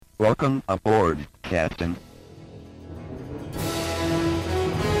Welcome aboard, Captain.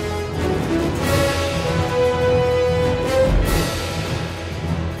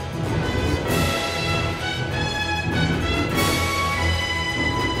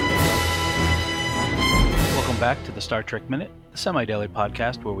 Welcome back to the Star Trek Minute, the semi-daily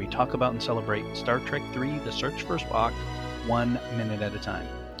podcast where we talk about and celebrate Star Trek III, The Search for Spock, 1 minute at a time.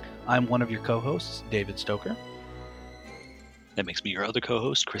 I'm one of your co-hosts, David Stoker. That makes me your other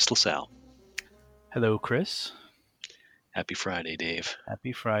co-host, Crystal Sal. Hello, Chris. Happy Friday, Dave.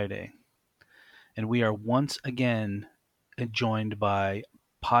 Happy Friday. And we are once again joined by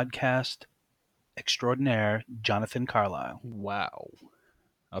podcast extraordinaire Jonathan Carlisle. Wow.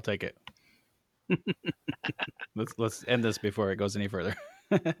 I'll take it. Let's end this before it goes any further.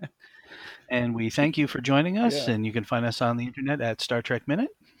 And we thank you for joining us, and you can find us on the internet at Star Trek Minute.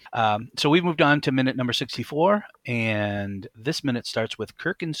 So we've moved on to minute number 64, and this minute starts with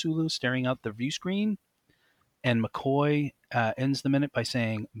Kirk and Sulu staring out the view screen, and McCoy ends the minute by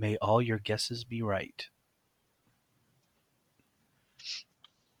saying, "May all your guesses be right."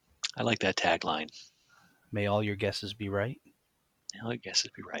 I like that tagline. May all your guesses be right. May all your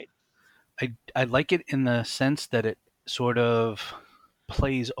guesses be right. I like it in the sense that it sort of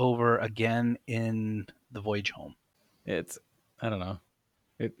plays over again in The Voyage Home. I don't know.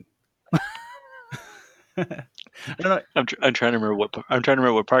 I don't know. I'm trying to remember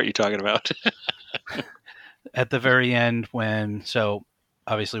what part you're talking about. At the very end so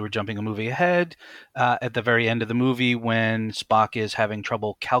obviously we're jumping a movie ahead, at the very end of the movie when Spock is having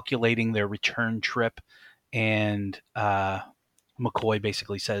trouble calculating their return trip, and McCoy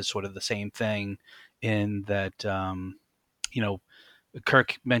basically says sort of the same thing in that,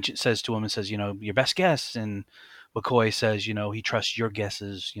 Kirk says to him and says, your best guess. And McCoy says, he trusts your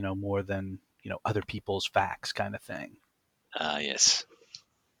guesses, more than, other people's facts kind of thing. Yes.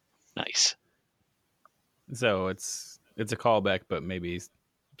 Nice. So it's a callback, but maybe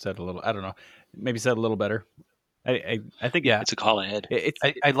said a little, I don't know, maybe said a little better. I think, yeah, it's a call ahead.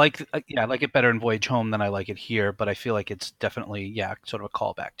 I like it better in Voyage Home than I like it here, but I feel like it's definitely, sort of a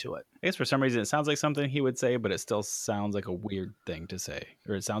callback to it. I guess for some reason it sounds like something he would say, but it still sounds like a weird thing to say,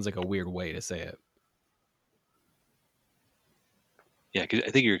 or it sounds like a weird way to say it. Yeah, because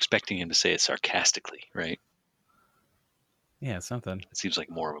I think you're expecting him to say it sarcastically, right? Yeah, something. It seems like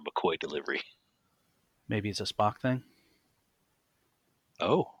more of a McCoy delivery. Maybe it's a Spock thing.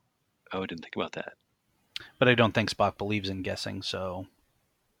 Oh, I didn't think about that. But I don't think Spock believes in guessing, so...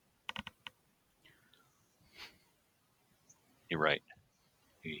 You're right.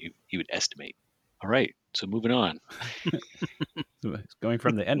 He would estimate. All right, so moving on. Going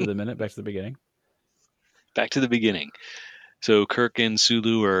from the end of the minute back to the beginning. Back to the beginning. So Kirk and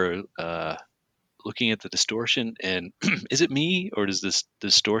Sulu are looking at the distortion, and is it me, or does this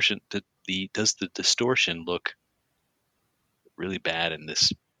distortion does the distortion look really bad in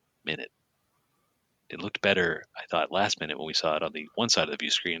this minute? It looked better, I thought, last minute when we saw it on the one side of the view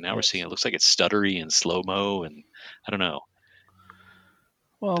screen. Now we're seeing it looks like it's stuttery and slow mo, and I don't know.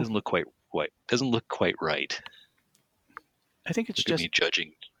 Well, it doesn't look quite right. I think it's look just at me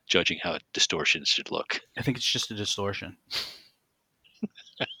judging how distortions should look. I think it's just a distortion.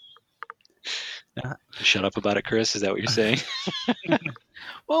 Shut up about it, Chris. Is that what you're saying?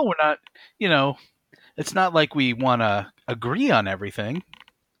 Well, we're not. It's not like we want to agree on everything.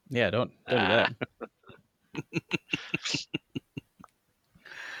 Yeah, don't do that.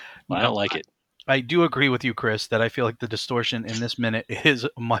 I don't like it. I do agree with you, Chris, that I feel like the distortion in this minute is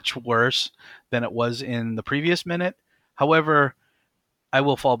much worse than it was in the previous minute. However, I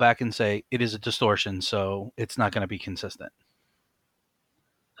will fall back and say it is a distortion, so it's not going to be consistent.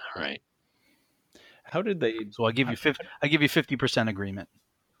 All right. How did they? So I give you 50% agreement.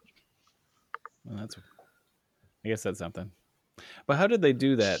 Well, I guess that's something. But how did they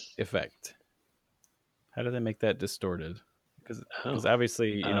do that effect? How did they make that distorted? Because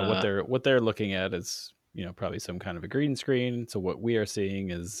obviously, what they're looking at is, probably some kind of a green screen. So what we are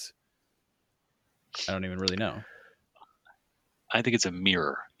seeing is, I don't even really know. I think it's a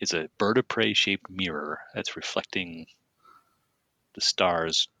mirror. It's a bird of prey shaped mirror that's reflecting the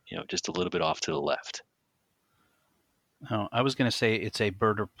stars, just a little bit off to the left. Oh, I was going to say it's a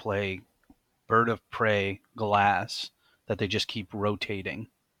bird of prey glass that they just keep rotating.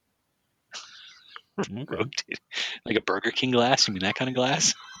 Okay. Rotating. Like a Burger King glass? You mean that kind of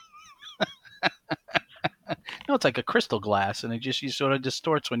glass? No, it's like a crystal glass, and it sort of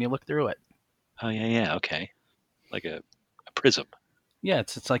distorts when you look through it. Oh, yeah, okay. Like a prism. Yeah,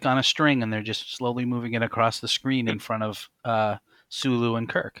 it's like on a string, and they're just slowly moving it across the screen in front of Sulu and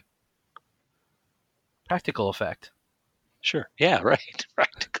Kirk. Practical effect. Sure. Yeah, right.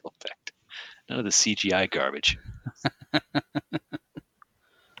 Practical. of the CGI garbage.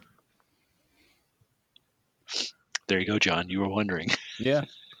 There you go, John. You were wondering. Yeah.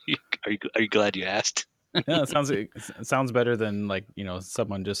 Are you glad you asked? Yeah, it sounds better than like,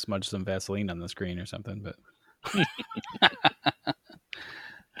 someone just smudged some Vaseline on the screen or something. But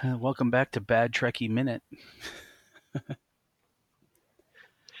welcome back to Bad Trekkie Minute.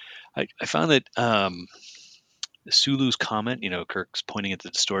 I found that Sulu's comment, Kirk's pointing at the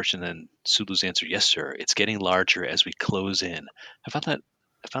distortion, and Sulu's answer, "Yes, sir. It's getting larger as we close in." I found that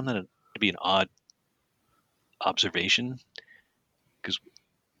to be an odd observation, because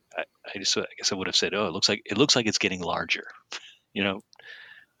I guess I would have said, "Oh, it looks like it's getting larger." Is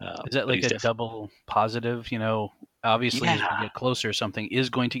that like a double positive? Obviously, as we get closer, something is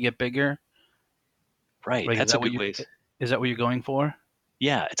going to get bigger. Right. Like, that's a good way. Is that what you're going for?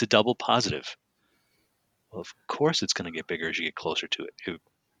 Yeah, it's a double positive. Well, of course it's going to get bigger as you get closer to it.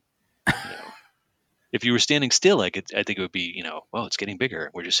 If you were standing still, I think it would be, well, it's getting bigger.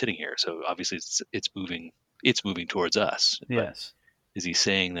 We're just sitting here, so obviously it's moving. It's moving towards us. Yes. But is he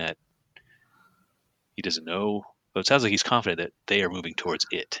saying that he doesn't know? Well, it sounds like he's confident that they are moving towards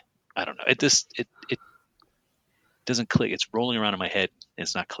it. I don't know. It doesn't click. It's rolling around in my head, and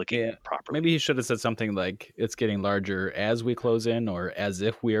it's not clicking properly. Maybe he should have said something like, "It's getting larger as we close in," or "as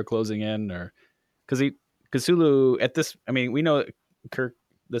if we are closing in," or because Sulu at this. I mean, we know Kirk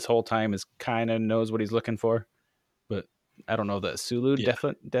this whole time is kind of knows what he's looking for, but I don't know that Sulu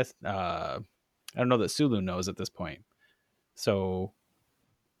I don't know that Sulu knows at this point. So,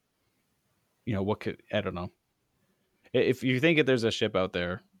 what could I don't know. If you think that there's a ship out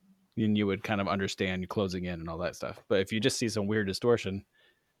there, then you would kind of understand closing in and all that stuff. But if you just see some weird distortion,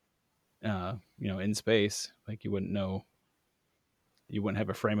 in space, like you wouldn't know. You wouldn't have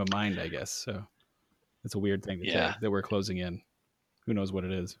a frame of mind, I guess. So it's a weird thing to say that we're closing in. Who knows what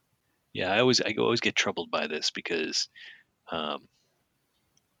it is? Yeah, I always get troubled by this because I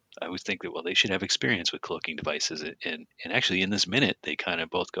always think that, well, they should have experience with cloaking devices, and actually in this minute they kind of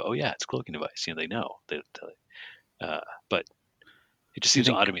both go, "Oh yeah, it's a cloaking device." They know. But it just seems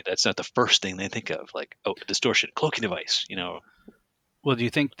odd to me. That's not the first thing they think of. Like, oh, a distortion, cloaking device. Well, do you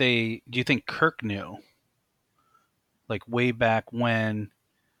think Kirk knew? Like way back when,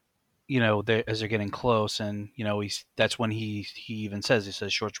 as they're getting close, and that's when he even says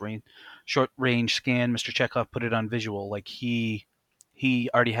short range scan. Mr. Chekhov put it on visual. Like he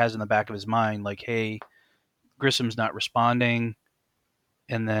already has in the back of his mind, like, hey, Grissom's not responding,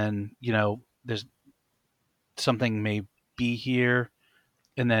 and then there's something may be here,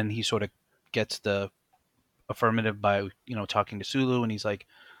 and then he sort of gets the affirmative by talking to Sulu, and he's like,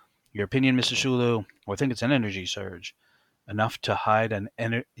 "Your opinion, Mr. Sulu? Well, I think it's an energy surge. Enough to hide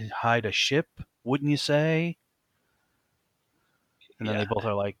a ship, wouldn't you say?" And then they both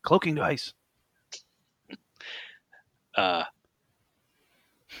are like, "Cloaking device."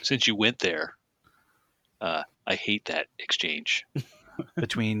 Since you went there, I hate that exchange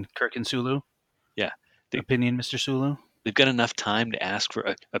between Kirk and Sulu. Yeah, opinion, Mr. Sulu. They've got enough time to ask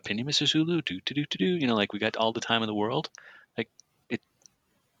for opinion, Mr. Sulu. Do. Like we got all the time in the world. Like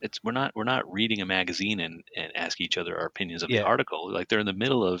we're not reading a magazine and asking each other our opinions of the article. Like they're in the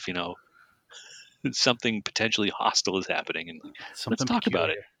middle of something potentially hostile is happening, and let's talk about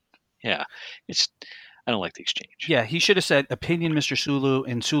it. Yeah, I don't like the exchange. Yeah, he should have said opinion, Mr. Sulu,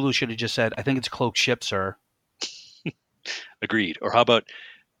 and Sulu should have just said, "I think it's a cloaked ship, sir." Agreed. Or how about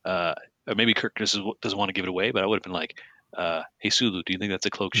maybe Kirk doesn't want to give it away, but I would have been like, "Hey Sulu, do you think that's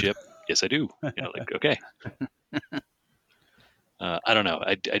a cloaked ship?" "Yes, I do." Like, okay. I don't know.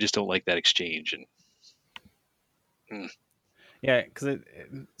 I just don't like that exchange. And yeah, because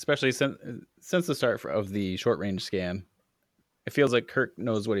especially since the start of the short range scan, it feels like Kirk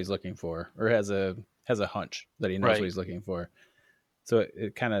knows what he's looking for, or has a hunch that he knows what he's looking for. So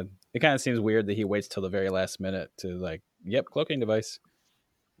it kind of seems weird that he waits till the very last minute to like, "Yep, cloaking device,"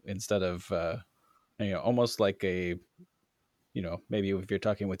 instead of almost like a. Maybe if you're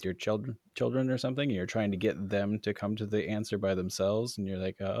talking with your children or something, you're trying to get them to come to the answer by themselves, and you're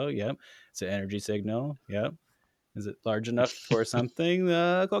like, "Oh, yeah, it's an energy signal. Yeah, is it large enough for something?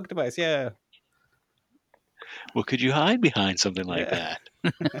 Cloak device, yeah." Well, could you hide behind something like that?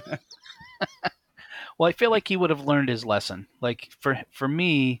 Well, I feel like he would have learned his lesson. Like for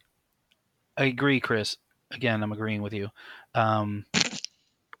me, I agree, Chris. Again, I'm agreeing with you.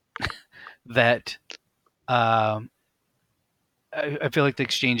 That. I feel like the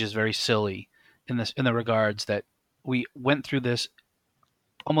exchange is very silly in the regards that we went through this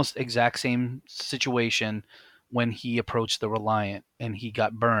almost exact same situation when he approached the Reliant and he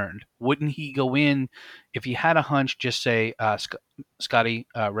got burned. Wouldn't he go in if he had a hunch? Just say, "Scotty,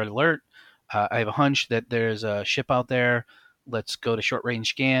 red alert. I have a hunch that there's a ship out there. Let's go to short range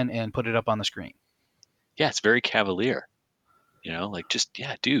scan and put it up on the screen. Yeah, it's very cavalier. Like just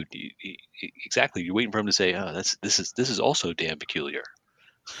dude. Exactly. You're waiting for him to say, "Oh, this is also damn peculiar."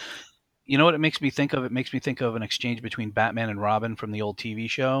 You know what it makes me think of? It makes me think of an exchange between Batman and Robin from the old TV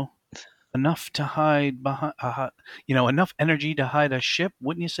show. Enough to hide behind, enough energy to hide a ship,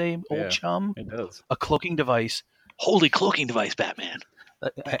 wouldn't you say, old chum? It does. A cloaking device. Holy cloaking device, Batman.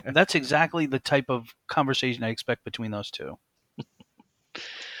 That's exactly the type of conversation I expect between those two.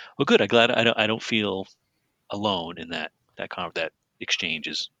 Well, good. I'm glad I don't feel alone in that exchange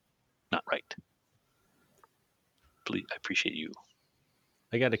is not right. Please, I appreciate you.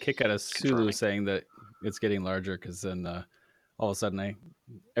 I got a kick out of Sulu saying that it's getting larger, because then all of a sudden,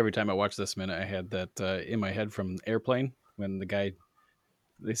 every time I watch this minute, I had that in my head from Airplane, when they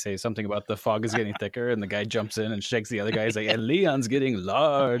say something about the fog is getting thicker, and the guy jumps in and shakes the other guy. He's like, and Leon's getting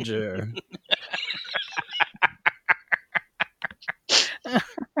larger.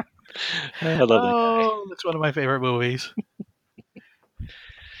 I love that guy. Oh, that's one of my favorite movies.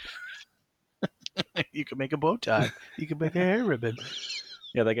 You can make a bow tie. You can make a hair ribbon.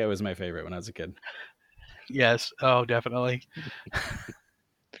 Yeah, that guy was my favorite when I was a kid. Yes. Oh, definitely.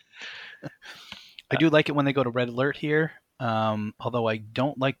 I do like it when they go to red alert here. Although I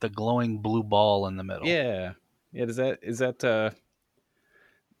don't like the glowing blue ball in the middle. Yeah. Is that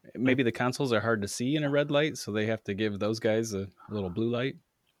maybe the consoles are hard to see in a red light, so they have to give those guys a little blue light?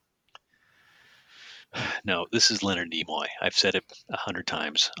 No, this is Leonard Nimoy. I've said it 100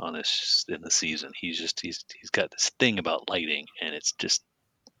 times in the season. He's got this thing about lighting, and it's just,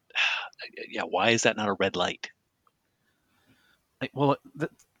 why is that not a red light? Well,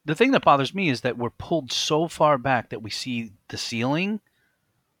 the thing that bothers me is that we're pulled so far back that we see the ceiling.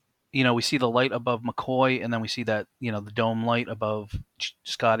 We see the light above McCoy, and then we see that, the dome light above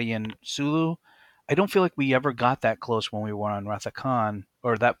Scotty and Sulu. I don't feel like we ever got that close when we were on Wrath of Khan,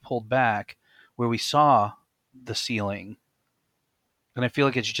 or that pulled back, where we saw the ceiling. And I feel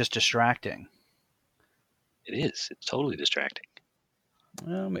like it's just distracting. It is. It's totally distracting.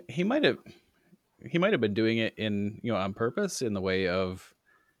 He might have been doing it on purpose, in the way of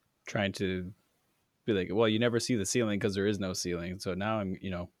trying to be like, well, you never see the ceiling because there is no ceiling. So now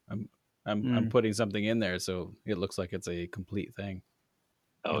I'm putting something in there so it looks like it's a complete thing.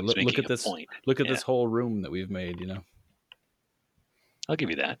 Oh, look at this point. Look at this whole room that we've made. I'll give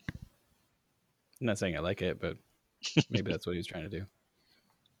you that. I'm not saying I like it, but maybe that's what he was trying to do.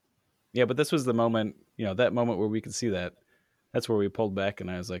 Yeah, but this was the moment, that moment where we could see that. That's where we pulled back, and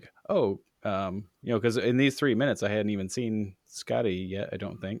I was like, oh, because in these 3 minutes I hadn't even seen Scotty yet, I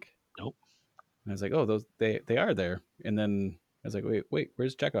don't think. Nope. And I was like, oh, those they are there. And then I was like, wait,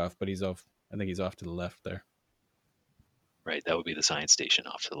 where's Chekhov? But he's off. I think he's off to the left there. Right, that would be the science station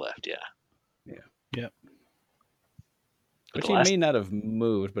off to the left. Yeah. Yep. Which he may not have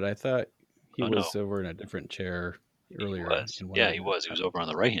moved, but I thought he was no. over in a different chair earlier. He was. He was. He was over on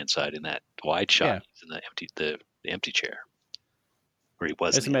the right hand side in that wide shot. Yeah. He's in the empty chair. Where he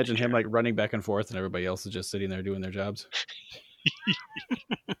was. Just imagine him like running back and forth, and everybody else is just sitting there doing their jobs.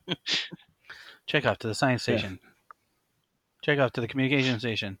 Chekhov to the science station. Yeah. Chekhov to the communication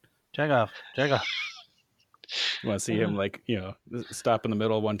station. Chekhov. You want to see him stop in the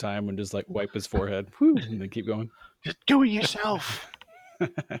middle one time and just wipe his forehead, and then keep going. Just do it yourself.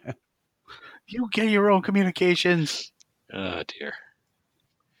 You get your own communications. Oh dear.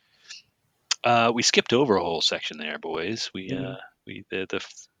 We skipped over a whole section there, boys. We did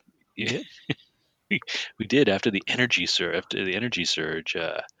after the energy surge.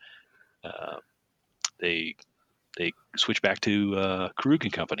 They switch back to Karuk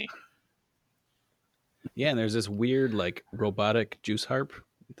and Company. Yeah, and there's this weird robotic juice harp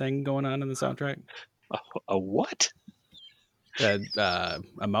thing going on in the soundtrack. A what? A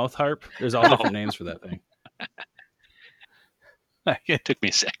mouth harp. There's all different names for that thing. It took me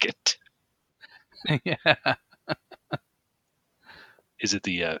a second. Yeah. Is it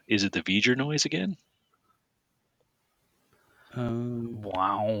the V'ger noise again?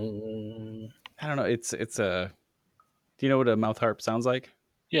 Wow. I don't know. It's a. Do you know what a mouth harp sounds like?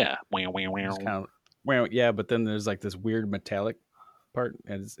 Yeah. Yeah, but then there's this weird metallic part,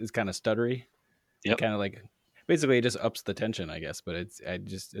 and it's kind of stuttery. Yep. Kind of basically it just ups the tension, I guess. But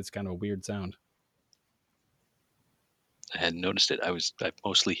it's kind of a weird sound. I hadn't noticed it. I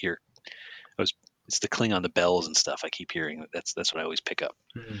mostly hear. It's the cling on the bells and stuff. I keep hearing. That's what I always pick up.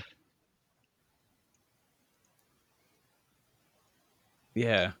 Mm-hmm.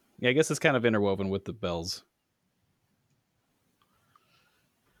 Yeah. I guess it's kind of interwoven with the bells.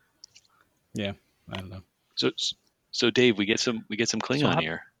 Yeah, I don't know. So Dave, we get some Klingon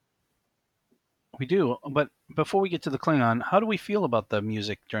here. We do, but before we get to the Klingon, how do we feel about the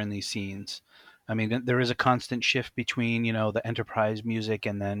music during these scenes? I mean, there is a constant shift between, the Enterprise music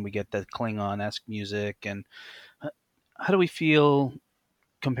and then we get the Klingon-esque music. And how do we feel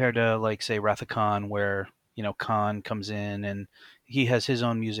compared to, like, say, Wrath of Khan, where, Khan comes in and he has his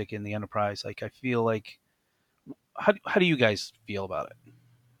own music in the Enterprise? Like, I feel like, how do you guys feel about it?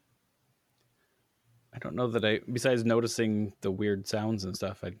 I don't know that besides noticing the weird sounds and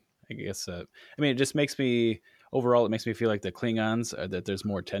stuff, I guess, it just makes me, overall, it makes me feel like the Klingons, that there's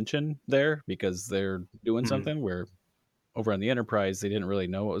more tension there because they're doing something where over on the Enterprise, they didn't really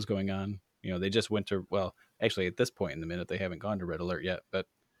know what was going on. They just went to, well, actually at this point in the minute, they haven't gone to Red Alert yet, but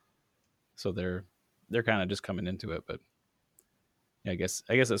so they're kind of just coming into it. But I guess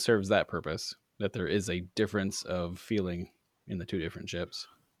it serves that purpose, that there is a difference of feeling in the two different ships.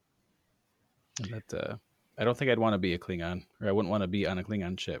 And that I don't think I'd want to be a Klingon, or I wouldn't want to be on a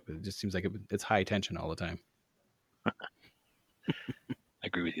Klingon ship. It just seems like it's high tension all the time. I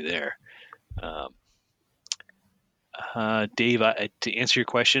agree with you there. Dave, to answer your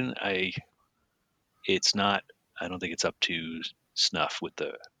question, I don't think it's up to snuff with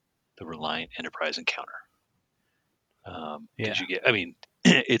the Reliant Enterprise encounter. You get,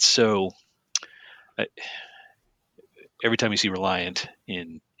 it's so, every time you see Reliant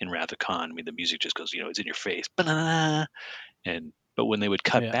in Wrath of Khan, the music just goes, it's in your face. But when they would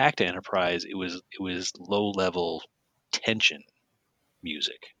cut back to Enterprise, it was low level tension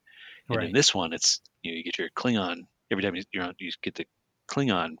music. And in this one, it's, you get your Klingon, every time you get the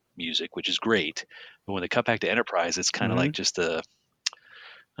Klingon music, which is great. But when they cut back to Enterprise, it's kind of like just I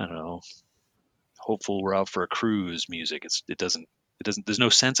don't know, hopeful we're out for a cruise music. It doesn't, there's no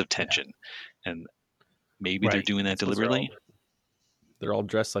sense of tension. And maybe they're doing that deliberately. They're all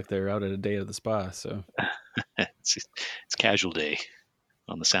dressed like they're out at a day at the spa. So it's casual day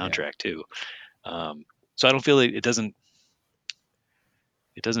on the soundtrack too. So I don't feel like it doesn't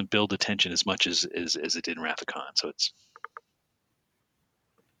build the tension as much as it did in Wrath of Khan. So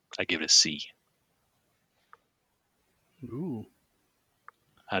I give it a C. Ooh.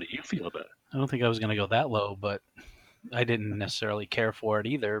 How do you feel about it? I don't think I was going to go that low, but I didn't necessarily care for it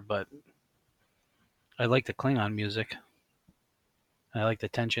either. But I like the Klingon music. I like the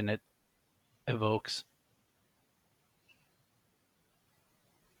tension it evokes.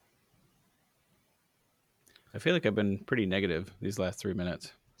 I feel like I've been pretty negative these last 3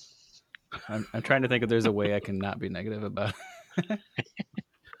 minutes. I'm trying to think if there's a way I can not be negative about it.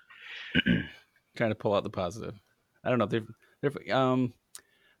 Trying to pull out the positive. I don't know.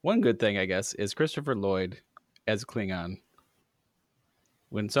 One good thing, I guess, is Christopher Lloyd as Klingon.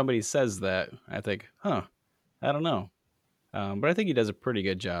 When somebody says that, I think, I don't know. But I think he does a pretty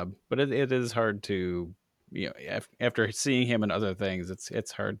good job. But it is hard to, after seeing him in other things,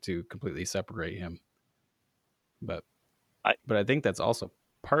 it's hard to completely separate him. But I think that's also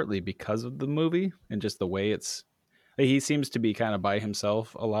partly because of the movie and just the way he seems to be kind of by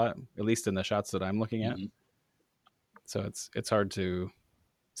himself a lot, at least in the shots that I'm looking at. Mm-hmm. So it's hard to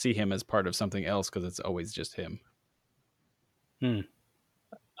see him as part of something else because it's always just him.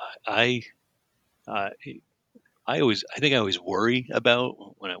 I think I always worry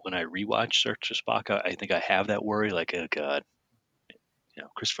about when I rewatch Search for Spock. I think I have that worry, like, oh God,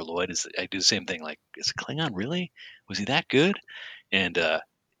 Christopher Lloyd I do the same thing. Like, is it Klingon really? Was he that good? And I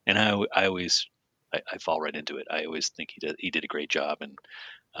always fall right into it. I always think he did a great job. And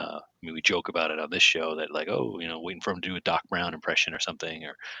we joke about it on this show that, like, waiting for him to do a Doc Brown impression or something,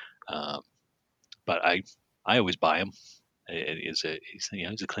 but I always buy him. He's a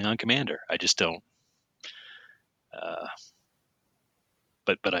Klingon commander. I just don't.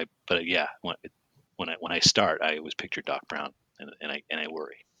 But yeah, when I start, I always picture Doc Brown, and I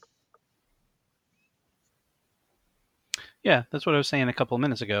worry. Yeah, that's what I was saying a couple of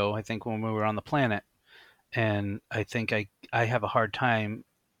minutes ago. I think when we were on the planet, and I think I have a hard time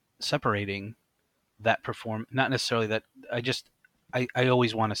separating that perform. Not necessarily that. I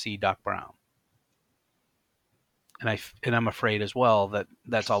always want to see Doc Brown, and I'm afraid as well that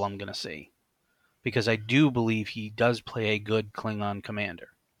that's all I'm going to see, because I do believe he does play a good Klingon commander.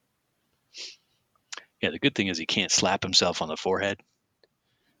 Yeah, the good thing is he can't slap himself on the forehead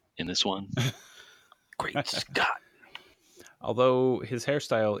in this one. Great Scott! Although his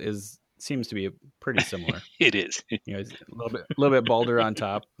hairstyle seems to be pretty similar. It is. He's a little bit balder on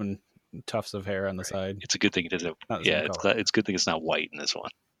top and tufts of hair on the side. It's a good thing he doesn't. Yeah, it's a good thing it's not white in this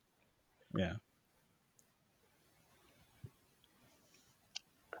one. Yeah.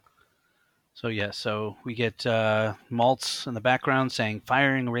 So we get Maltz in the background saying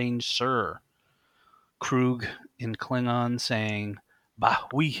 "firing range, sir." Krug in Klingon saying "Bah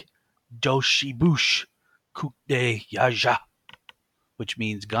oui, Doshibush Kukde Yaja, which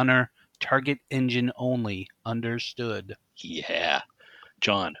means gunner, target engine only. Understood. Yeah.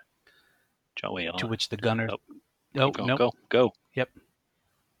 John Wei on. To which the gunner... Go. Yep.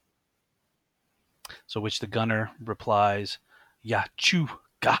 So which the gunner replies,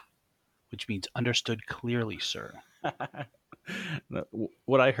 Yachuga, which means understood clearly, sir.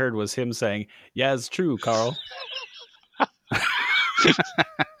 What I heard was him saying, "Yeah, it's true, Carl."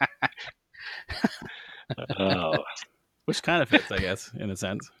 Oh. Which kind of fits, I guess, in a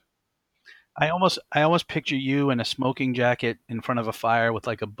sense. I almost picture you in a smoking jacket in front of a fire with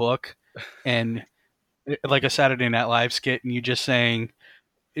like a book and like a Saturday Night Live skit, and you just saying,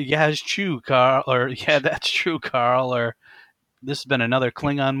 "Yeah, it's true, Carl," or "Yeah, that's true, Carl," or "This has been another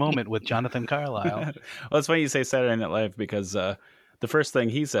Klingon moment with Jonathan Carlisle." Well, it's funny you say Saturday Night Live because the first thing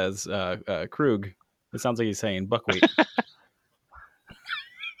he says, Krug, it sounds like he's saying buckwheat.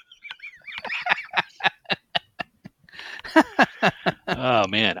 Oh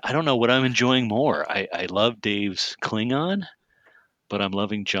man, I don't know what I'm enjoying more. I love Dave's Klingon, but I'm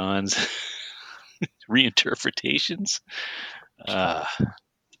loving John's reinterpretations.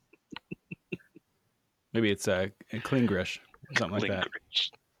 Maybe it's Klingrish or something like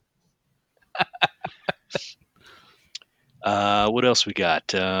that. What else we got?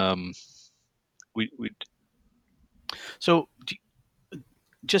 So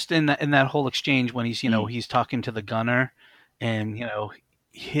just in that whole exchange when he's he's talking to the gunner, and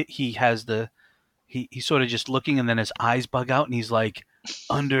he has he's sort of just looking, and then his eyes bug out, and he's like,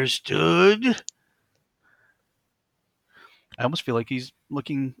 "Understood." I almost feel like he's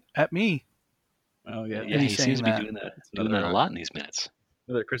looking at me. Oh yeah, he seems to be doing that a lot in these minutes.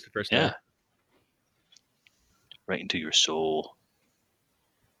 Another Christopher style. Yeah, right into your soul.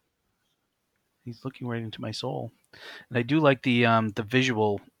 He's looking right into my soul, and I do like the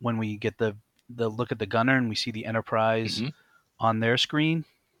visual when we get the look at the gunner and we see the Enterprise on their screen.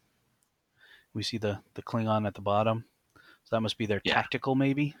 We see the Klingon at the bottom, so that must be their tactical,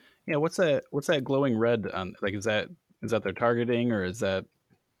 maybe. Yeah, what's that glowing red on? Like, is that their targeting, or is that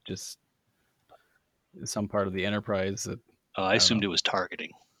just some part of the Enterprise? That I assumed it was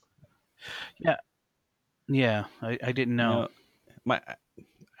targeting. Yeah, I didn't know.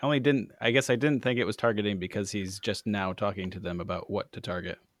 I guess I didn't think it was targeting because he's just now talking to them about what to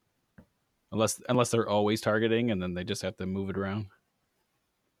target. Unless they're always targeting and then they just have to move it around.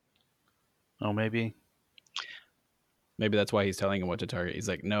 Oh, maybe. Maybe that's why he's telling him what to target. He's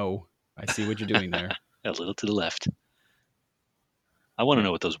like, "No, I see what you're doing there." A little to the left. I want to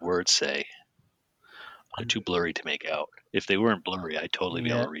know what those words say. They're too blurry to make out. If they weren't blurry, I'd totally be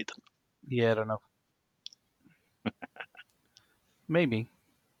able to read them. Yeah, I don't know. Maybe.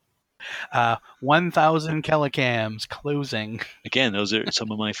 1,000 Kelicams closing. Again, those are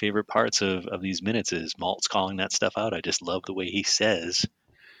some of my favorite parts of these minutes is Malt's calling that stuff out. I just love the way he says.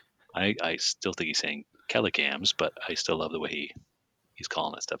 I still think he's saying Kelicams, but I still love the way he's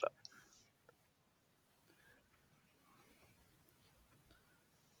calling that stuff out.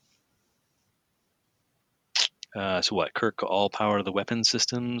 So what? Kirk, all power of the weapon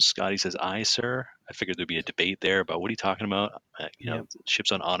systems. Scotty says, "Aye, sir." I figured there'd be a debate there about what are you talking about?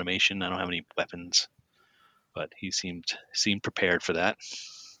 Ships on automation. I don't have any weapons, but he seemed prepared for that.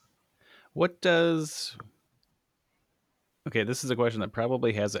 What does? Okay, this is a question that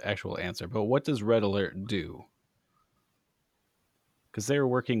probably has an actual answer, but what does Red Alert do? Because they're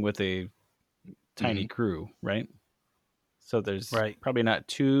working with a tiny crew, right? So there's probably not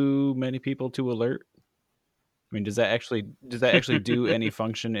too many people to alert. I mean, does that actually do any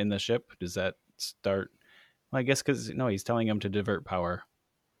function in the ship? Does that start? Well, I guess because he's telling them to divert power,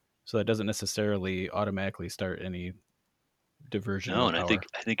 so that doesn't necessarily automatically start any diversion. No, and power.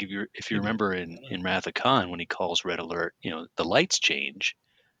 I think if you remember in Wrath of Khan when he calls Red Alert, the lights change,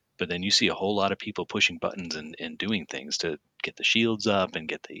 but then you see a whole lot of people pushing buttons and doing things to get the shields up and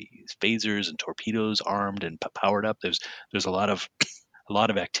get the phasers and torpedoes armed and powered up. There's a lot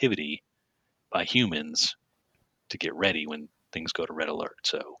of activity by humans to get ready when things go to Red Alert.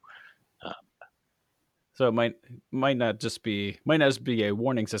 So it might not just be a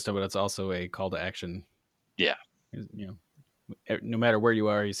warning system, but it's also a call to action. Yeah. No matter where you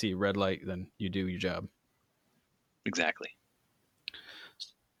are, you see red light, then you do your job. Exactly.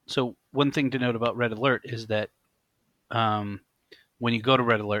 So one thing to note about Red Alert is that when you go to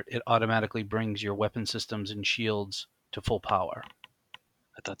Red Alert, it automatically brings your weapon systems and shields to full power.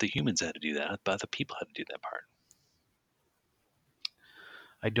 I thought the humans had to do that. I thought the people had to do that part.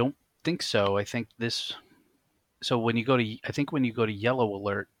 I don't think so. I think this. So when you go to Yellow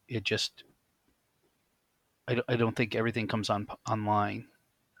Alert, it just. I don't think everything comes online.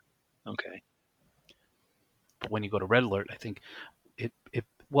 Okay. But when you go to red alert, I think it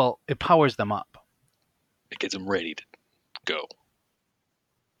powers them up. It gets them ready to go.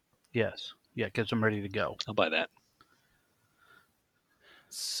 Yes. Yeah, it gets them ready to go. I'll buy that.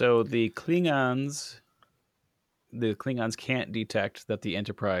 So the Klingons can't detect that the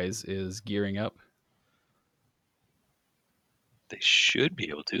Enterprise is gearing up. They should be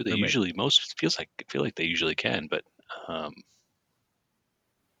able to. They usually feel like they usually can, but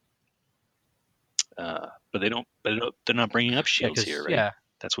they don't. But they're not bringing up shields here, right? Yeah.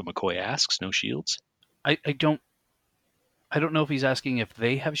 That's what McCoy asks. No shields. I don't know if he's asking if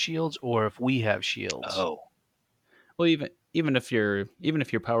they have shields or if we have shields. Oh. Well, even if you're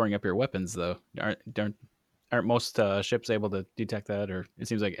powering up your weapons, though, aren't most ships able to detect that? Or it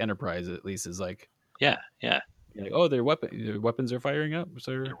seems like Enterprise at least is like, yeah. Like, oh, their weapons are firing up.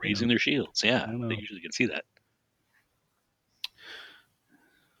 So they're raising their shields. Yeah, they usually can see that.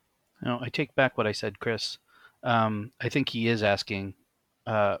 No, I take back what I said, Chris. I think he is asking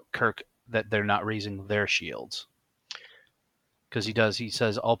Kirk that they're not raising their shields. Because he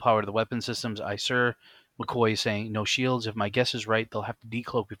says, all power to the weapon systems, aye, sir. McCoy is saying, no shields. If my guess is right, they'll have to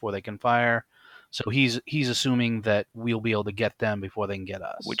decloak before they can fire. So he's assuming that we'll be able to get them before they can get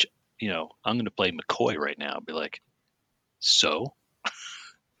us. Which, I'm going to play McCoy right now. Be like, so?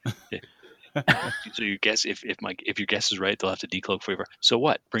 So your guess, if your guess is right, they'll have to decloak forever. So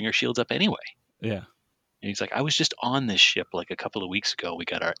what? Bring our shields up anyway. Yeah. And he's like, I was just on this ship like a couple of weeks ago. We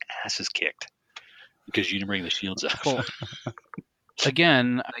got our asses kicked because you didn't bring the shields up. Well,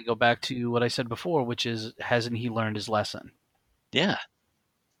 again, I go back to what I said before, which is, hasn't he learned his lesson? Yeah.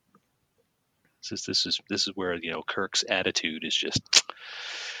 This is where Kirk's attitude is just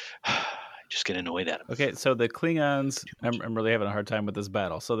get annoyed at him. Okay, so the Klingons, I'm really having a hard time with this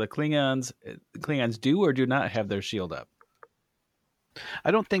battle. So the Klingons do or do not have their shield up?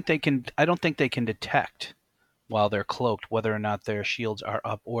 I don't think they can detect while they're cloaked whether or not their shields are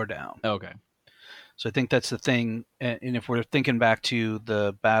up or down. Okay. So I think that's the thing. And if we're thinking back to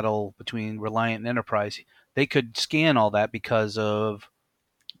the battle between Reliant and Enterprise, they could scan all that because of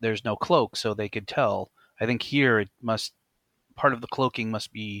there's no cloak, so they could tell. I think here part of the cloaking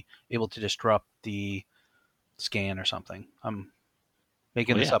must be able to disrupt the scan or something. I'm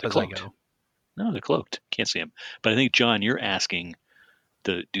making this up as I go. No, they're cloaked. Can't see them. But I think, John, you're asking,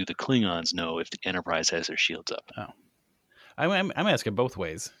 do the Klingons know if the Enterprise has their shields up? Oh. I'm asking both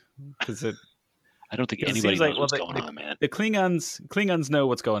ways. Because I don't think anybody knows what's going on, man. The Klingons know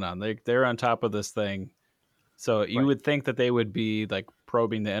what's going on. They're on top of this thing. So you would think that they would be like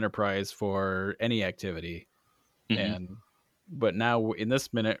probing the Enterprise for any activity. Mm-hmm. But now in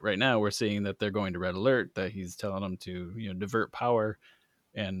this minute right now, we're seeing that they're going to red alert, that he's telling them to, divert power,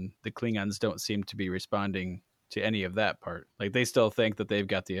 and the Klingons don't seem to be responding to any of that part. Like they still think that they've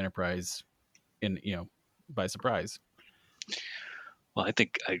got the Enterprise by surprise. Well, I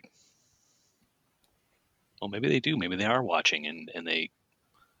think maybe they do. Maybe they are watching and they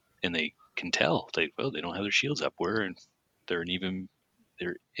can tell they don't have their shields up. They're in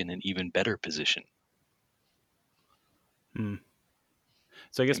an even better position.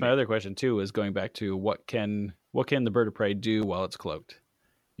 So I guess my other question too is going back to what can the bird of prey do while it's cloaked?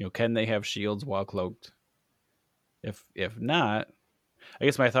 Can they have shields while cloaked? If not, I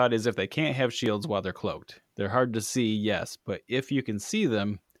guess my thought is if they can't have shields while they're cloaked, they're hard to see, yes, but if you can see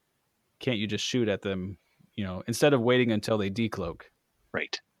them, can't you just shoot at them, instead of waiting until they decloak?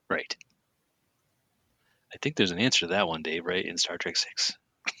 Right. I think there's an answer to that one, Dave, right? In Star Trek 6.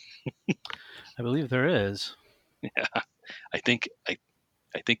 I believe there is. Yeah. I think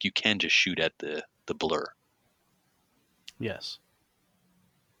you can just shoot at the blur. Yes.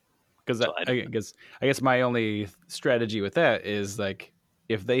 Because I guess my only strategy with that is like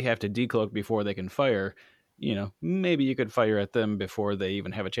if they have to decloak before they can fire, maybe you could fire at them before they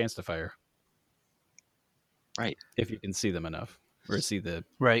even have a chance to fire. Right. If you can see them enough or see the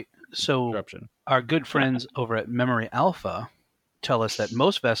disruption. Our good friends over at Memory Alpha tell us that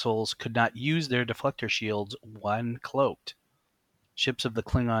most vessels could not use their deflector shields when cloaked. Ships of the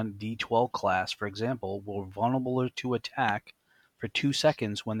Klingon D-12 class, for example, were vulnerable to attack for 2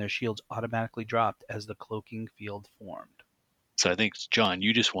 seconds when their shields automatically dropped as the cloaking field formed. So I think, John,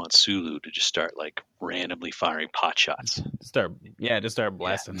 you just want Sulu to just start like randomly firing pot shots. Just start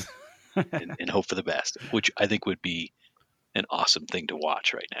blasting. Yeah. and hope for the best, which I think would be an awesome thing to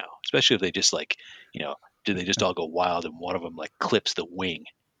watch right now, especially if they just do they just all go wild and one of them like clips the wing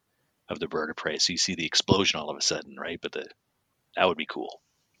of the bird of prey, so you see the explosion all of a sudden, right? But that would be cool.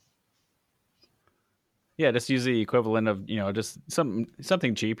 Yeah, just use the equivalent of, just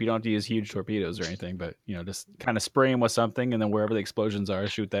something cheap. You don't have to use huge torpedoes or anything, but, just kind of spray them with something, and then wherever the explosions are,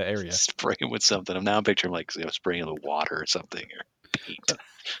 shoot that area. Spray them with something. I'm now picturing like spraying with water or something, or paint.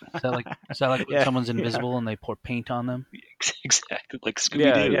 Is that like when someone's invisible and they pour paint on them? Exactly, like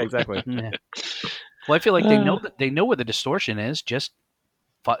Scooby-Doo. Yeah, exactly. Yeah. Well, I feel like they know where the distortion is. Just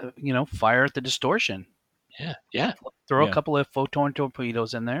fire at the distortion. Yeah. Throw a couple of photon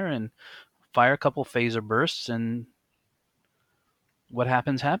torpedoes in there and fire a couple phaser bursts, and what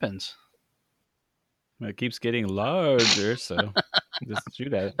happens. It keeps getting larger, so just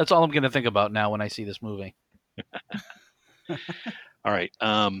shoot at it. That's all I'm going to think about now when I see this movie. All right.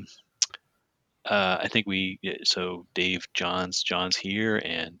 I think so Dave, John's here,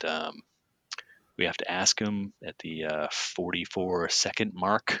 and we have to ask him at the 44-second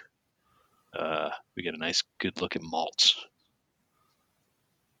mark. We get a nice, good look at malts.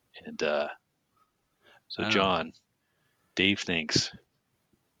 And so John, Dave thinks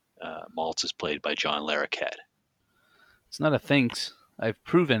Maltz is played by John Larroquette. It's not a thinks. I've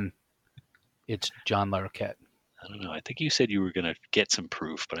proven it's John Larroquette. I don't know. I think you said you were going to get some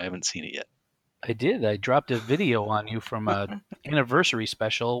proof, but I haven't seen it yet. I did. I dropped a video on you from an anniversary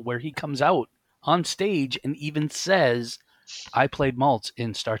special where he comes out on stage and even says, I played Maltz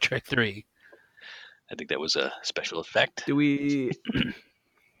in Star Trek 3. I think that was a special effect. Do we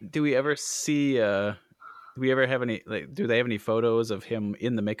ever see... do we ever have any... do they have any photos of him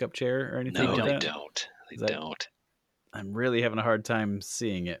in the makeup chair or anything? No, like they that? don't. They don't. I'm really having a hard time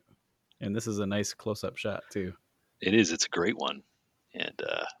seeing it. And this is a nice close-up shot, too. It is. It's a great one. And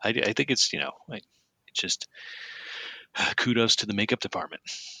I think it's, it's just kudos to the makeup department.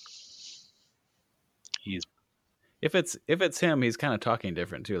 If it's him, he's kind of talking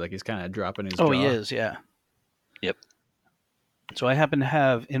different, too. Like, he's kind of dropping his jaw. He is, yeah. Yep. So I happen to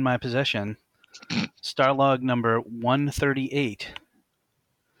have in my possession Starlog number 138.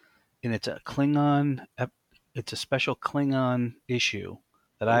 And it's a Klingon... It's a special Klingon issue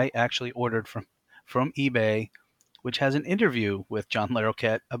that I actually ordered from eBay, which has an interview with John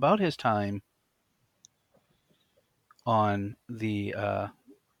Larroquette about his time on the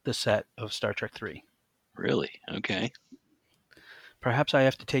set of Star Trek 3. Really? Okay. Perhaps I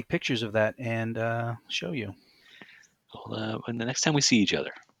have to take pictures of that and show you. Well, when the next time we see each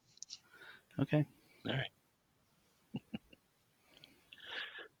other. Okay. All right.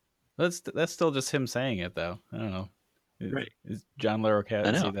 That's still just him saying it, though. I don't know. Right. Is John Larroquette?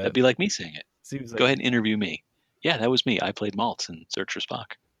 I know. That'd be like me saying it. Seems like... Go ahead and interview me. Yeah, that was me. I played Maltz in Search for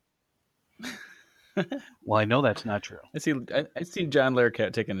Spock. Well, I know that's not true. I see John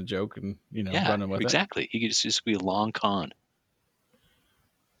Larroquette taking a joke and running with exactly. He could just be a long con.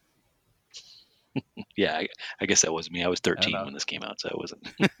 Yeah, I guess that was me. I was 13 when this came out, so it wasn't.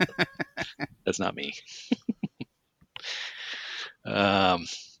 That's not me. All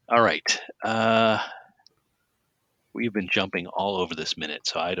right. We've been jumping all over this minute,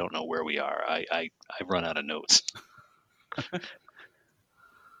 so I don't know where we are. I've run out of notes.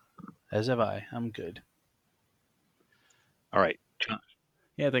 As have I. I'm good. All right, John.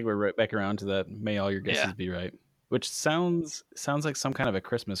 Yeah, I think we're right back around to that. May all your guesses be right, which sounds like some kind of a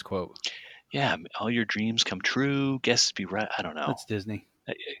Christmas quote. Yeah, all your dreams come true. Guesses be right. I don't know. That's Disney.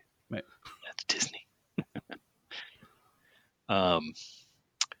 That's Disney.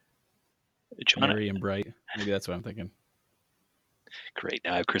 John, Merry and bright. Maybe that's what I'm thinking. Great.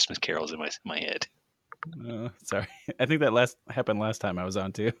 Now I have Christmas carols in my head. Sorry. I think that happened last time I was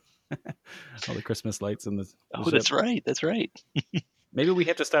on too. All the Christmas lights in the ship. That's right. That's right. Maybe we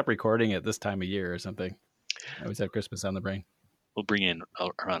have to stop recording at this time of year or something. I always have Christmas on the brain. We'll bring in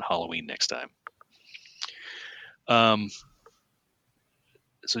around Halloween next time.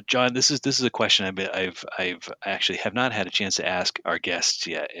 So John, this is a question I've actually have not had a chance to ask our guests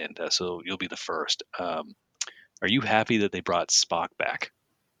yet, and so you'll be the first. Are you happy that they brought Spock back?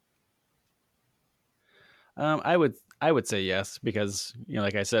 I would say yes, because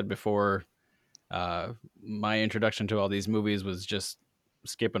like I said before, my introduction to all these movies was just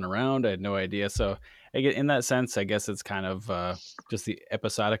skipping around. I had no idea, so in that sense, I guess it's kind of just the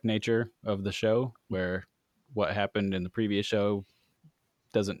episodic nature of the show, where what happened in the previous show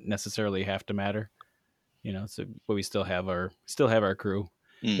doesn't necessarily have to matter, so but we still have our crew.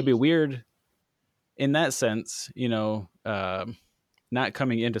 It'd be weird in that sense, not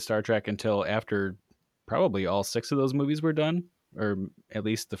coming into Star Trek until after probably all 6 of those movies were done, or at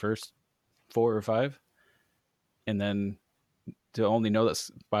least the first 4 or 5, and then to only know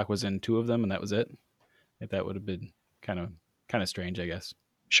that Spock was in 2 of them and that was it. If that would have been kind of strange, I guess.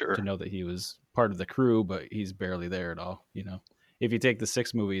 Sure. To know that he was part of the crew, but he's barely there at all. If you take the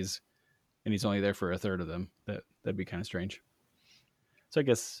 6 movies, and he's only there for a third of them. That'd be kind of strange. So I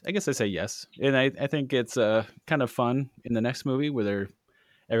guess I say yes, and I think it's kind of fun in the next movie where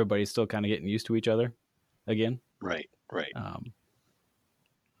everybody's still kind of getting used to each other again. Right.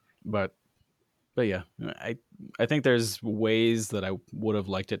 But yeah, I think there's ways that I would have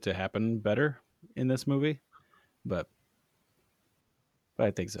liked it to happen better in this movie, but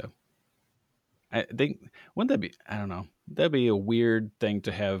I think so. I think, wouldn't that be, I don't know, that'd be a weird thing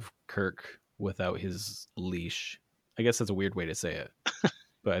to have Kirk without his leash. I guess that's a weird way to say it.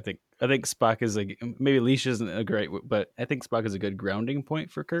 But I think Spock is maybe leash isn't a great, but I think Spock is a good grounding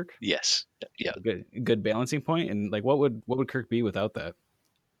point for Kirk. Yes. Yeah. A good balancing point. And like, what would Kirk be without that?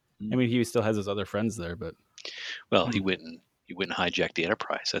 I mean, he still has his other friends there, but he wouldn't hijack the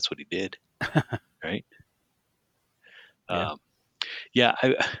Enterprise. That's what he did, right? Yeah.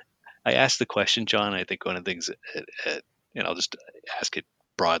 I asked the question, John. I think one of the things, and I'll just ask it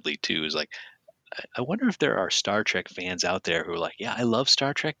broadly too, is like, I wonder if there are Star Trek fans out there who are like, yeah, I love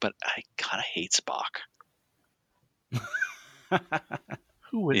Star Trek, but I kind of hate Spock.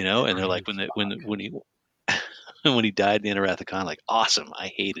 Who would? And they're like, when he when he died in the Wrath-Con, like, awesome, I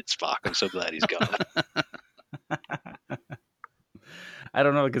hated Spock. I'm so glad he's gone. I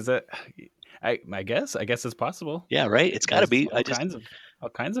don't know, because I guess it's possible. Yeah, right. It's got to be. All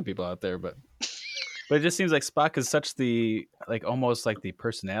kinds of people out there, but it just seems like Spock is such the almost like the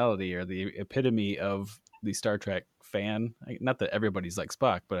personality or the epitome of the Star Trek fan. Not that everybody's like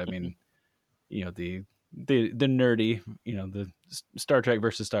Spock, but I mean, the nerdy, the Star Trek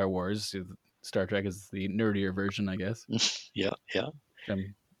versus Star Wars. Star Trek is the nerdier version, I guess. Yeah.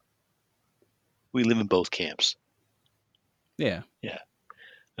 We live in both camps. Yeah.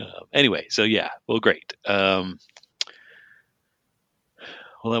 Anyway, so yeah, well, great.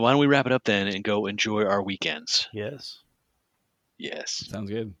 Well, then why don't we wrap it up then and go enjoy our weekends? Yes. Sounds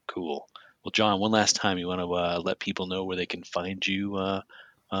good. Cool. Well, John, one last time, you want to let people know where they can find you out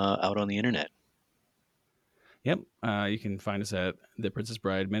on the internet? Yep. You can find us at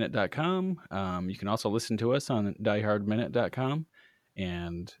theprincessbrideminute.com. You can also listen to us on diehardminute.com.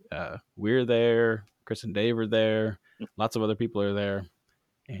 And we're there. Chris and Dave are there. Lots of other people are there.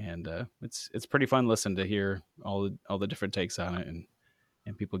 And it's pretty fun listen to hear all the different takes on it, and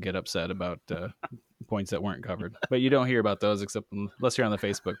people get upset about points that weren't covered. But you don't hear about those unless you're on the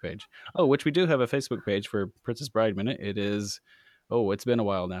Facebook page. Oh, which we do have a Facebook page for Princess Bride Minute. It is, it's been a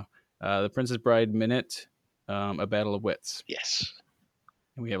while now. The Princess Bride Minute, A Battle of Wits. Yes.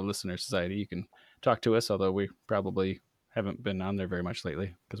 And we have a listener society. You can talk to us, although we probably haven't been on there very much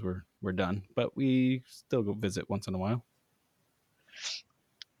lately because we're done. But we still go visit once in a while.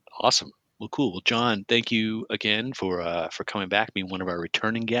 Awesome. Well, cool. Well, John, thank you again for coming back, being one of our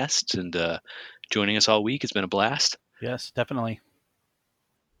returning guests, and joining us all week. It's been a blast. Yes, definitely.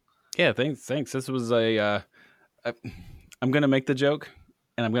 Yeah, thanks. This was I'm going to make the joke,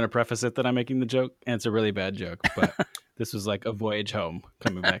 and I'm going to preface it that I'm making the joke, and it's a really bad joke, but this was like a voyage home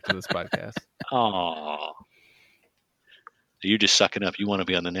coming back to this podcast. Aww. You're just sucking up. You want to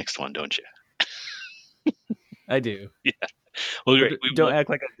be on the next one, don't you? I do. Yeah. Well, great. Don't act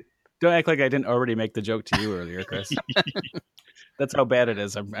like I didn't already make the joke to you earlier, Chris. That's how bad it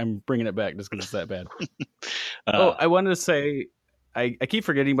is. I'm bringing it back just because it's that bad. I wanted to say, I keep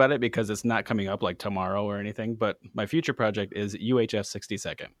forgetting about it because it's not coming up like tomorrow or anything, but my future project is UHF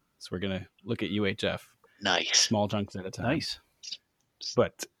 60-second. So we're going to look at UHF. Nice. Small chunks at a time. Nice.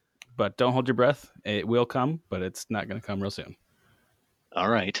 But don't hold your breath. It will come, but it's not going to come real soon. All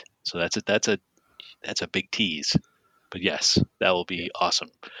right. So that's a big tease. But yes, that will be awesome.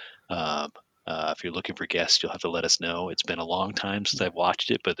 If you're looking for guests, you'll have to let us know. It's been a long time since I've watched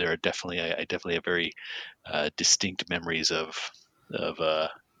it, but there are I definitely have very distinct memories of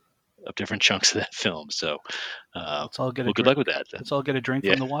different chunks of that film. So let's all get good luck with that. Let's all get a drink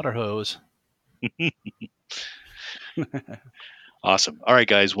from the water hose. Awesome. All right,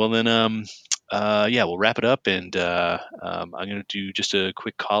 guys. Well, then, we'll wrap it up, and I'm going to do just a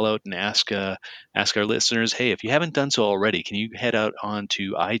quick call out and ask our listeners, hey, if you haven't done so already, can you head out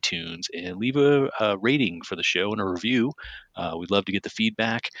onto iTunes and leave a rating for the show and a review? We'd love to get the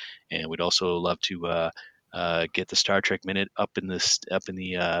feedback, and we'd also love to get the Star Trek Minute up in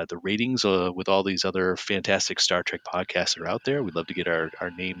the ratings with all these other fantastic Star Trek podcasts that are out there. We'd love to get our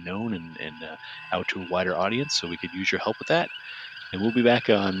name known and out to a wider audience, so we could use your help with that. And we'll be back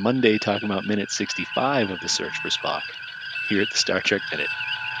on Monday talking about minute 65 of The Search for Spock here at the Star Trek Minute.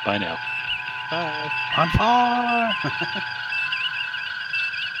 Bye now. Bye. On fire!